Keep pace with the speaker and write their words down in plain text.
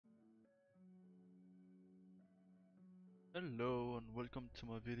Hello and welcome to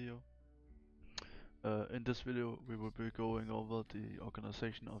my video. In this video we will be going over the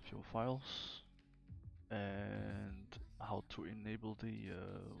organization of your files and how to enable the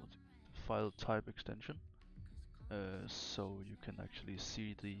file type extension so you can actually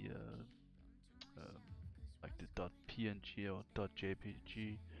see the like the .png or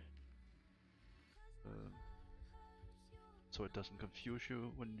 .jpg uh, so it doesn't confuse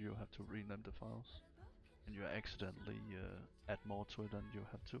you when you have to rename the files and you accidentally add more to it than you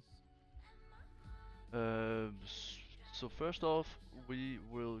have to. So first off, we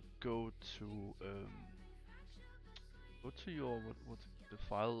will go to your what the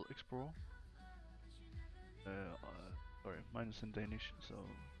file explorer. Sorry, mine is in Danish, so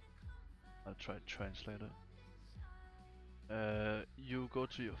I'll try to translate it. You go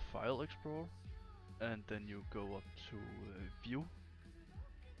to your file explorer, and then you go up to view.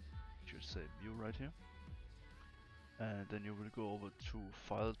 You should say view right here, and then you will go over to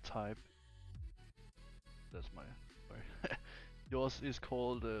file type. That's my sorry. Yours is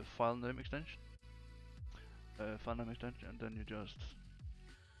called file name extension. File name extension, and then you just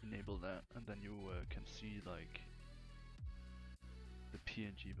enable that, and then you can see like the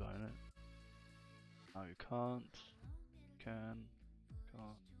PNG behind it. Now you can't, can.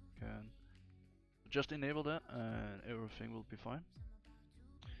 Just enable that, and everything will be fine.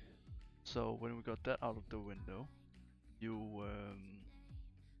 So when we got that out of the window,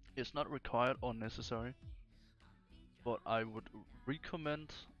 it's not required or necessary, but I would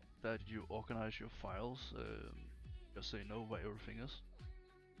recommend that you organize your files just so you know where everything is.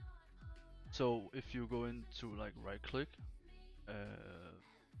 So if you go into like right click,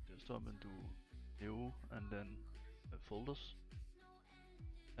 desktop and do new and then folders,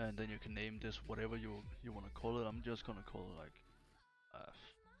 and then you can name this whatever you want to call it. I'm just gonna call it like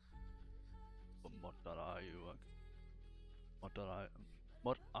mod.io,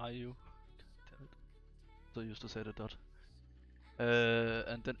 ModIO. Damn it. So I used to say the dot.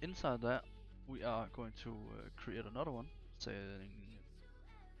 And then inside that we are going to create another one saying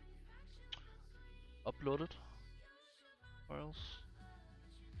uploaded files.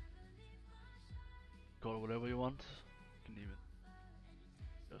 Call it whatever you want. You can even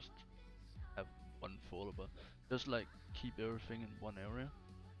just have one folder, but just like keep everything in one area.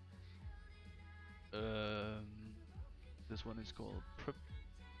 This one is called prep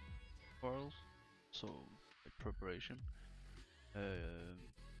files, so like preparation.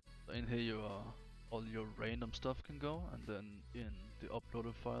 In here all your random stuff can go, and then in the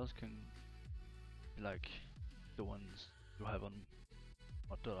uploaded files can be like the ones you have on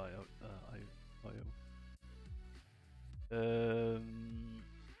mod.io.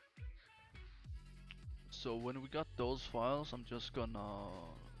 So when we got those files, I'm just gonna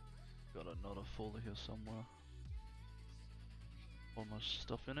got another folder here somewhere. All my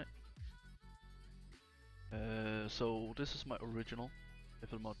stuff in it. So this is my original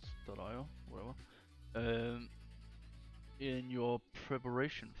flmod.io, whatever. In your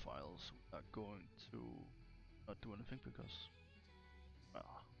preparation files, we are going to not do anything because,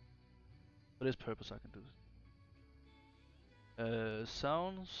 well, for this purpose I can do this.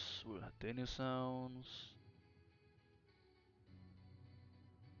 Sounds, we'll have Danish sounds.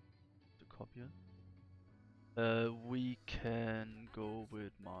 To copy it. We can go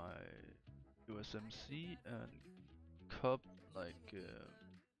with my USMC and cop like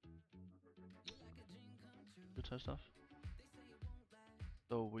the type stuff.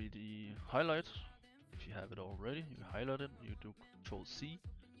 So with the highlight, if you have it already, you highlight it, you do Control C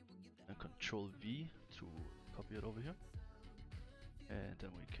and Control V to copy it over here. And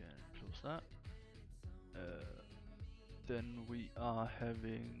then we can close that. Then we are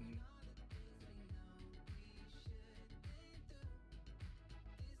having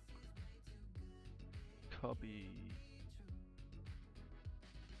copy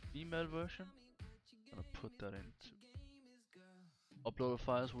email version. Gonna put that into upload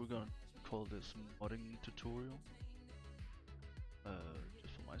files. We're gonna call this modding tutorial,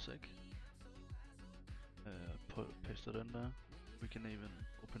 just for my sake. Paste it in there. We can even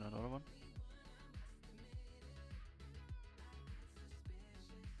open another one.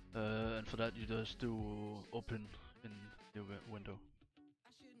 And for that you just do open in the window.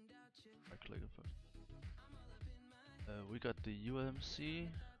 I click it first. We got the UMC,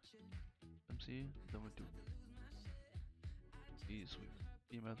 then we do these with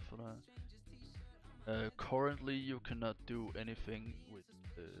email for that. Currently you cannot do anything with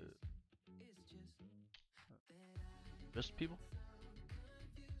just people.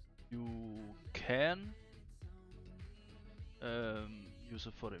 You can use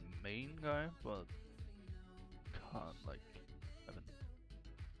it for the main guy, but can't like have it.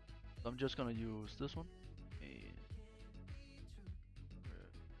 So I'm just gonna use this one and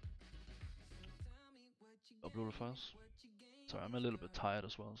upload the files. Sorry, I'm a little bit tired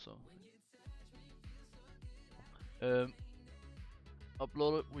as well, so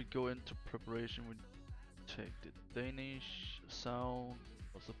upload it. We go into preparation. We take the Danish sound.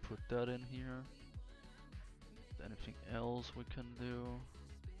 Also put that in here. Anything else we can do?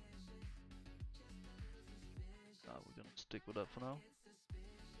 Nah, we're gonna stick with that for now.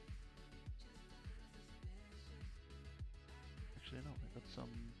 Actually, no, I got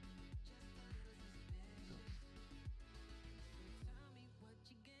some.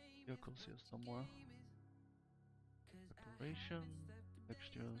 Vehicles here somewhere. Preparation,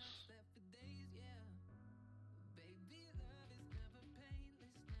 textures.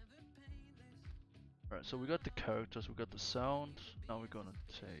 Alright, so we got the characters, we got the sound. Now we're gonna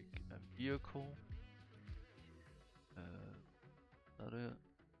take a vehicle. That it.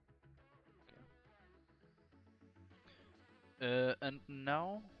 Okay. And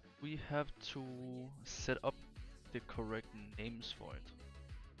now we have to set up the correct names for it,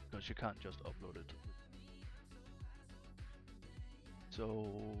 because you can't just upload it.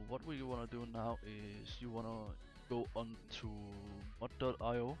 So what we wanna do now is you wanna go onto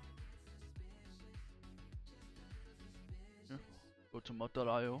mod.io. Go to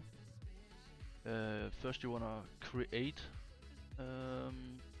mod.io. First you wanna create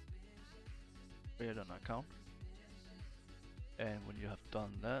an account, and when you have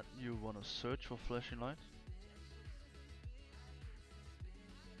done that, you wanna search for flashing lights.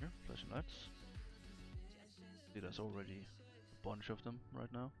 Here, flashing lights. See, there's already a bunch of them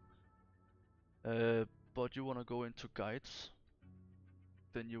right now. But you wanna go into guides.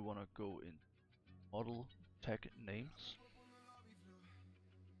 Then you wanna go in model tag names.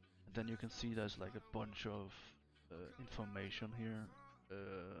 And then you can see there's like a bunch of information here.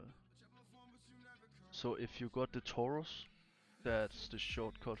 So if you got the Taurus, that's the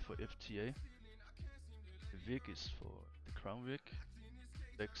shortcut for FTA. The VIC is for the Crown VIC.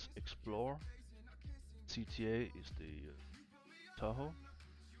 Lex Explore. CTA is the Tahoe.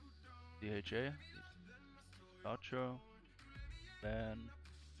 DHA is Archer. Van.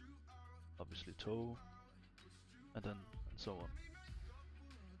 Obviously Tow. And then and so on.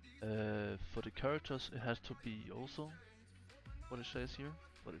 For the characters, it has to be also what it says here.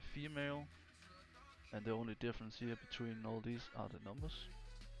 For the female, and the only difference here between all these are the numbers.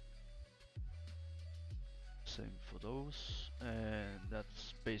 Same for those, and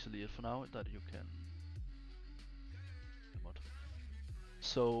that's basically it for now. That you can mod.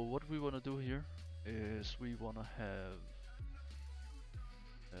 So what we want to do here is we want to have.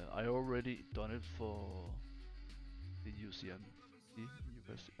 I already done it for the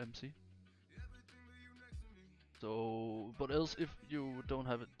UCMC. So, but else if you don't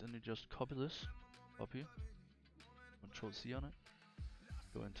have it, then you just copy this up here, Control C on it,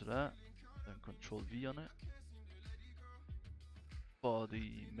 go into that, then Control V on it. For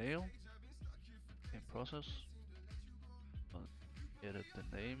the mail, in process, edit the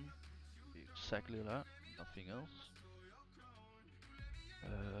name, exactly that, nothing else.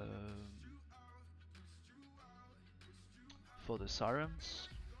 For the sirens,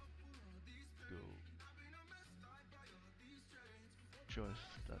 go. Sure,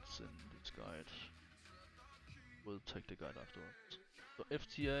 if that's in this guide. We'll take the guide afterwards. So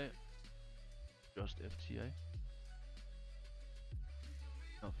FTA, just FTA.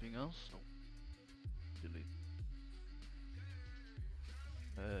 Nothing else. No. Delete.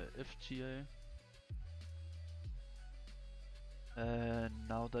 FTA. And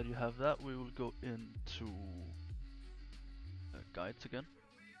now that you have that, we will go into guides again.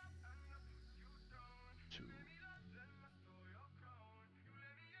 To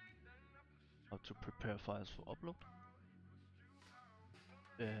how to prepare files for upload.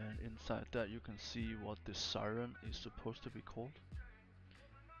 And inside that you can see what the siren is supposed to be called.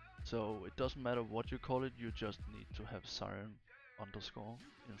 So it doesn't matter what you call it, you just need to have siren underscore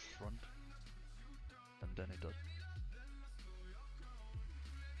in front, and then it does.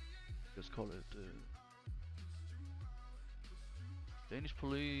 Just call it Danish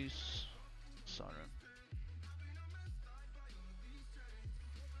police siren.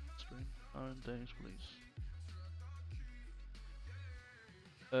 Screen siren Danish police.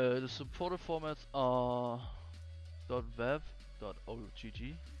 The supported formats are .wav,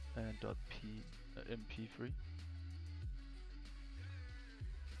 .ogg, and .mp3.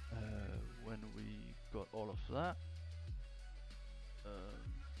 When we got all of that,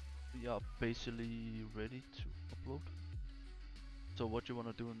 we are basically ready to upload. So what you want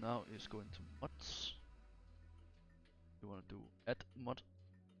to do now is go into mods, You want to do add mod.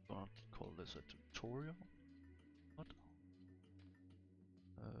 You want to call this a tutorial mod.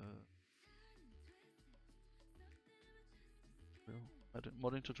 Add a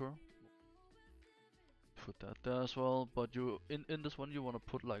modding tutorial. Put that there as well. But you in this one you want to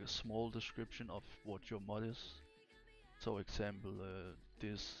put like a small description of what your mod is. So example,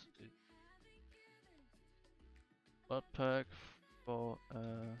 this mod pack for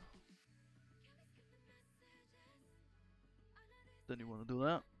then you want to do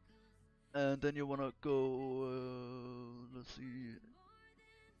that, and then you want to go. Let's see.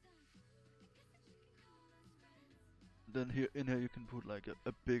 Then here in here you can put like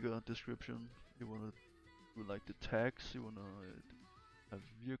a bigger description. You want to do like the tags. You want to have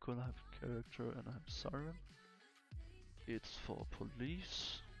vehicle, have character, and have siren. It's for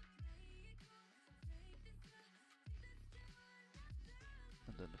police.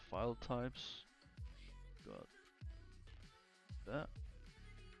 And then the file types. Got that.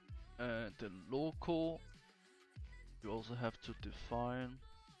 And the local. You also have to define.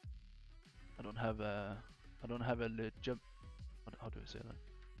 I don't have a legit. How do I say that?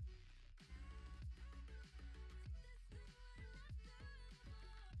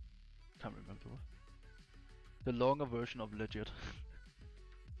 Can't remember what. The longer version of legit.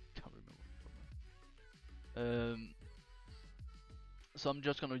 Can't remember. So I'm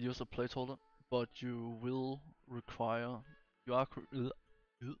just gonna use a placeholder, but you will require. You are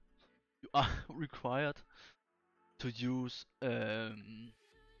required to use a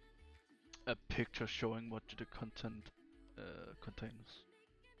picture showing what the content contains.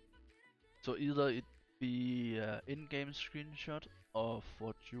 So either it be an in-game screenshot of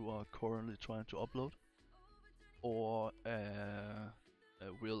what you are currently trying to upload, or a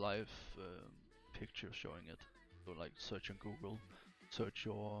real-life picture showing it. So like search on Google, search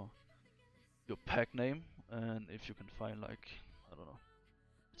your pack name, and if you can find like, I don't know,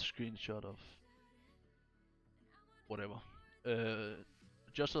 a screenshot of whatever.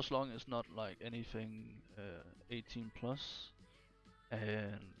 Just as long as not like anything 18 plus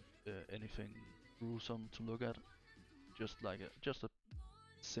and anything gruesome to look at. Just like just a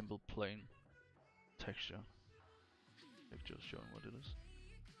simple plain texture. Picture showing what it is.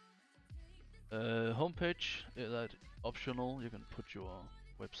 Homepage, that optional. You can put your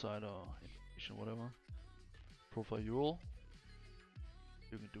website or information, whatever. Profile URL.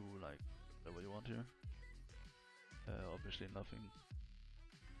 You can do like whatever you want here. Obviously nothing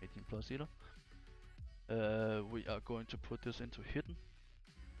 18 plus either. We are going to put this into hidden.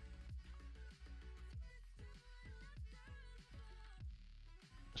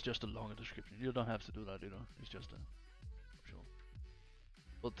 It's just a longer description. You don't have to do that either. It's just a optional.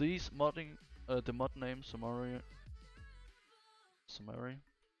 But these modding, the mod name summary,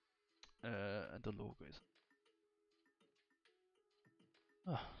 and the logo is.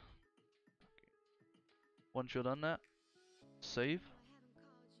 Okay. Once you're done that, save.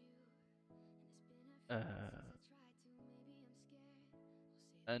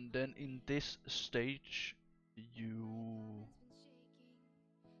 And then in this stage, you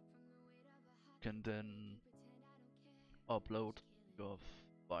can then upload your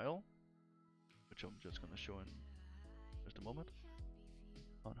file, which I'm just gonna show in just a moment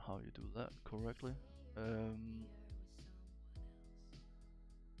on how you do that correctly.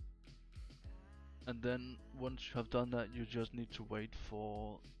 And then once you have done that, you just need to wait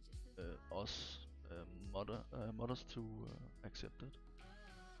for us modders to accept it.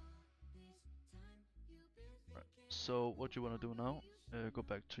 Right. So what you want to do now? Go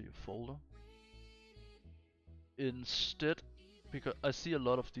back to your folder. Instead, because I see a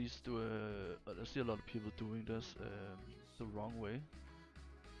lot of these I see a lot of people doing this the wrong way.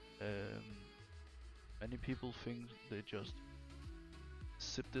 Many people think they just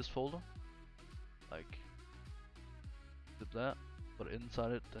zip this folder, like zip that, but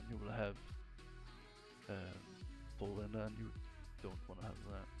inside it, then you will have folder in there, and you don't want to have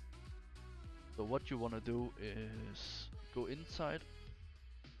that. So what you want to do is go inside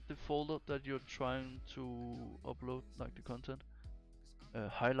the folder that you're trying to upload, like the content,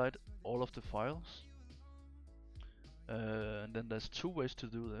 highlight all of the files, and then there's two ways to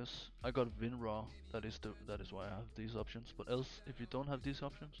do this. I got WinRAR, that is why I have these options. But else, if you don't have these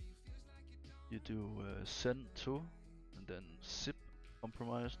options, you do send to, and then zip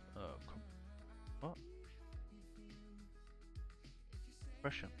compromised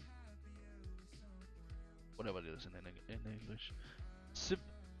compression, whatever it is in English. Zip,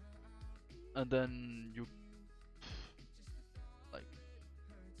 and then you like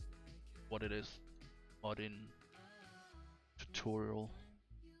what it is, modin tutorial,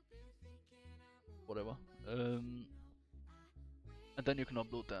 whatever. and then you can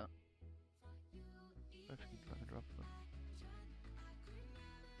upload that. If you can drag and drop it.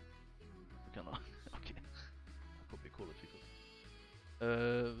 You cannot. Okay. That could be cool if you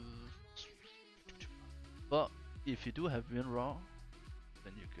could. But if you do have WinRAR,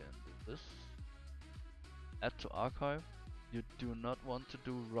 then you can do this. Add to archive. You do not want to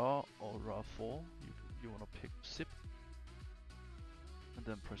do RAW or RAW4. You want to pick zip, and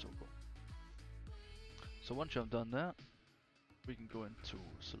then press OK. So once you have done that, we can go into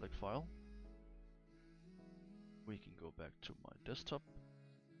select file. We can go back to my desktop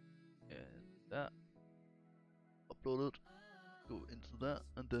and that, upload it, go into that,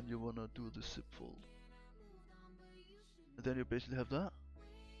 and then you wanna do the zip fold. And then you basically have that.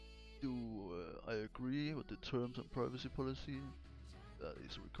 Do I agree with the terms and privacy policy that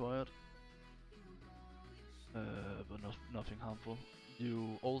is required, but nothing harmful.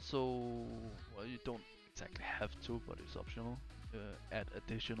 You also, well, you don't exactly have to, but it's optional. Add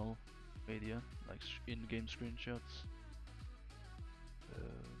additional media like in-game screenshots,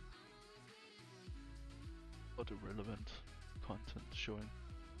 or the relevant content showing.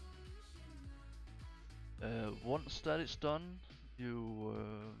 Once that is done, you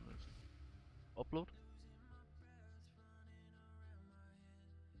upload.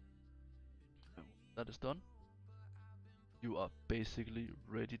 And that is done. You are basically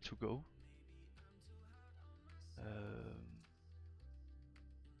ready to go.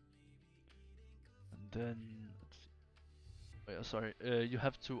 And then, let's see. Oh yeah, sorry. You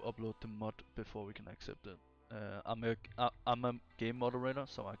have to upload the mod before we can accept it. I'm a game moderator,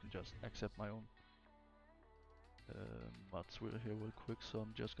 so I can just accept my own mods here real quick. So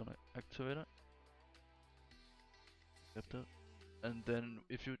I'm just gonna activate it. Accept it. And then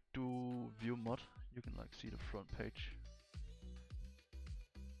if you do view mod, you can like see the front page,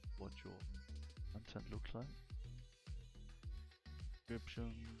 what your content looks like.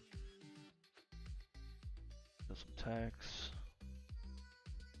 Description. There's some tags.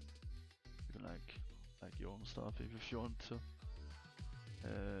 You can like your own stuff if you want to.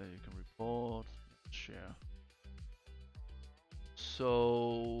 You can report, share.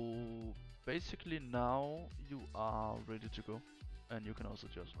 So basically now you are ready to go, and you can also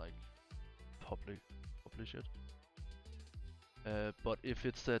just like publish it. But if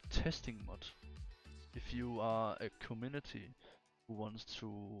it's a testing mod, if you are a community who wants to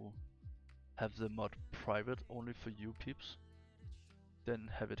have the mod private only for you peeps, then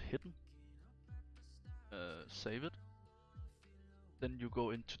have it hidden, save it, then you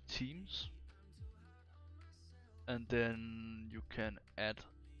go into teams, and then you can add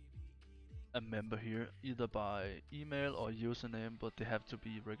a member here either by email or username, but they have to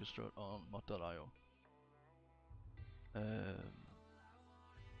be registered on ModIO.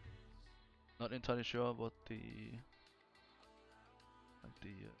 Not entirely sure what the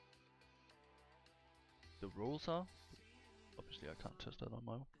rules are. Obviously I can't test that on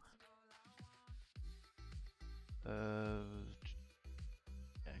my own.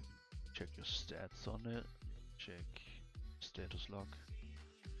 Yeah, check your stats on it, check status log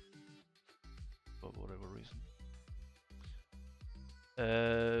for whatever reason.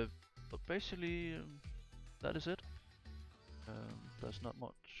 But basically that is it. There's not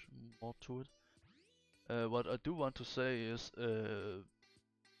much more to it. What I do want to say is,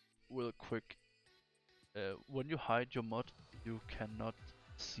 real quick, when you hide your mod, you cannot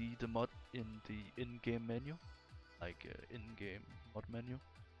see the mod in the in-game menu, like in-game mod menu.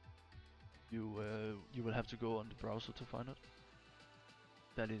 You will have to go on the browser to find it.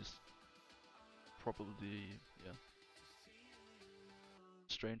 That is probably, yeah,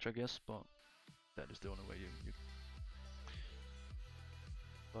 strange I guess, but that is the only way you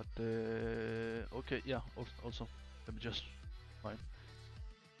but okay, yeah, also let me just find.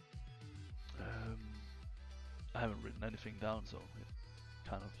 I haven't written anything down, so it's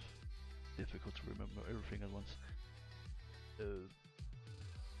kind of difficult to remember everything at once.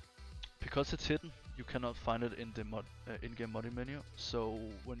 Because it's hidden, you cannot find it in the in-game modding menu. So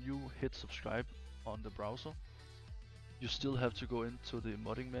when you hit subscribe on the browser, you still have to go into the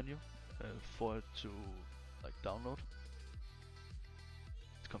modding menu for it to like download.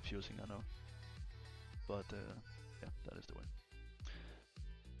 It's confusing, I know, but yeah, that is the way.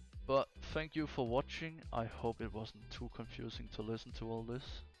 But thank you for watching. I hope it wasn't too confusing to listen to all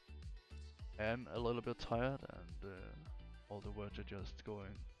this. I am a little bit tired, and all the words are just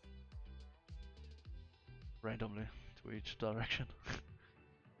going randomly to each direction.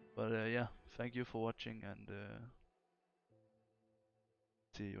 But yeah, thank you for watching, and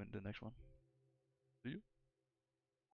see you in the next one. See you.